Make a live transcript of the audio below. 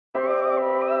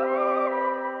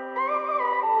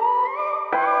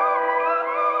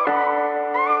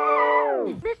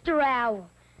Mr. Owl,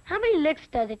 how many licks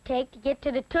does it take to get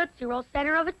to the Tootsie Roll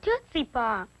center of a Tootsie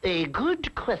Pop? A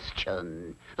good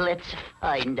question. Let's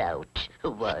find out.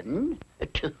 1,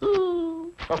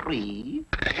 2, 3.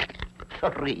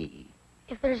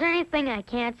 If there's anything I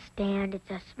can't stand,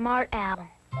 it's a smart owl.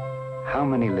 How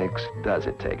many licks does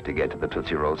it take to get to the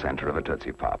Tootsie Roll center of a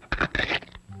Tootsie Pop?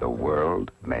 The world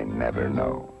may never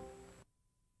know.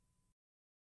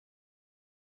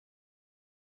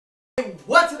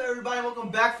 What's up, everybody? Welcome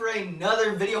back for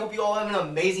another video. Hope you all have an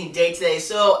amazing day today.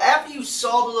 So after you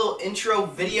saw the little intro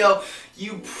video,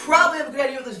 you probably have a good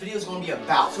idea what this video is going to be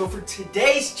about. So for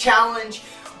today's challenge,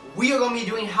 we are going to be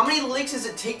doing how many licks does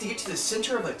it take to get to the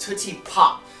center of a Tootsie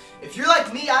Pop. If you're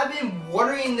like me, I've been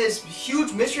wondering this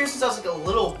huge mystery since I was like a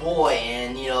little boy,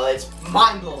 and you know, it's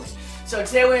mind-blowing. So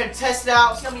today we're going to test it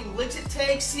out, see how many licks it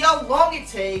takes, see how long it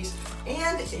takes,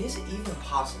 and is it even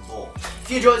possible?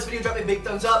 If you enjoyed this video, drop me a big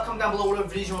thumbs up, comment down below what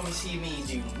videos you want me to see me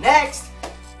do next.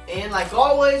 And like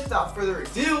always, without further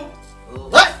ado,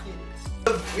 let's get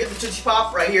it. We have the Tootsie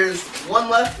Pop right here. There's one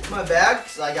left in my bag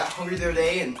because I got hungry the other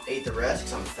day and ate the rest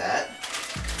because I'm fat.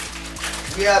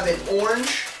 We have an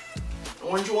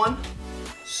orange one.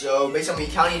 So basically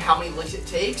I'm counting how many licks it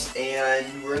takes,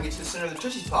 and we're going to get to the center of the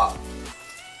Tootsie Pop.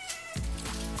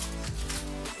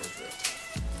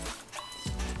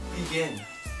 Begin.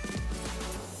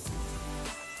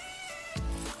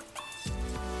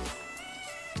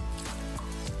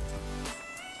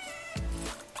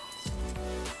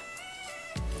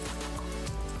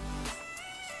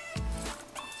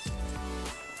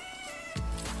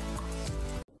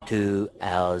 Two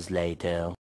hours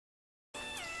later.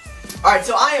 Alright,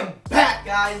 so I am back,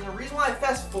 guys, and the reason why I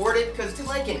fast forwarded because it took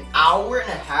like an hour and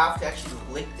a half to actually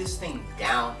lick this thing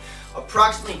down.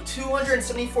 Approximately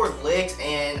 274 licks,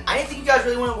 and I didn't think you guys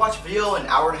really want to watch a video an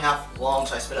hour and a half long,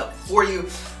 so I sped up for you.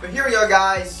 But here we are,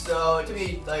 guys. So it took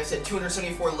me, like I said,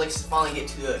 274 licks to finally get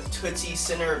to the Tootsie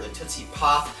center of the Tootsie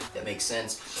Pop. That makes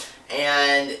sense.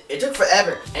 And it took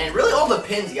forever. And it really all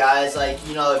depends, guys. Like,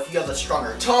 you know, if you have a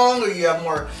stronger tongue or you have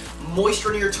more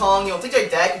moisture in your tongue, you know, things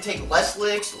like that can take less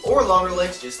licks or longer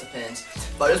licks, just depends.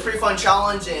 But it was a pretty fun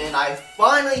challenge, and I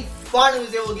finally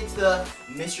was able to get to the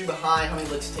mystery behind how many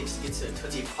licks it takes to get to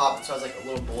Tootsie Pop. So I was like a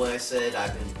little boy, I said,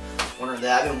 I've been wondering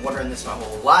that. I've been wondering this my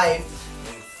whole life.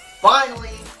 And finally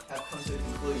have come to a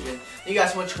conclusion. Thank you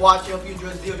guys so much for watching. I hope you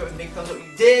enjoyed this video. Drop a big thumbs up if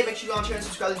you did. Make sure you go on channel and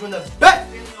subscribe to join the best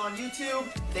family on YouTube.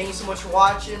 Thank you so much for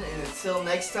watching, and until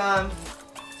next time,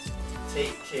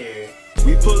 take care.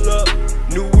 We pull up,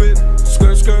 new whip,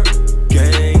 skirt,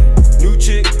 gang. New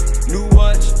chick, new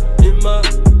watch in my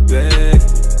bag.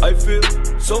 I feel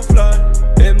so fly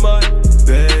in my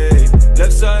bag.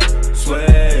 Left side,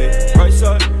 sway, right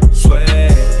side.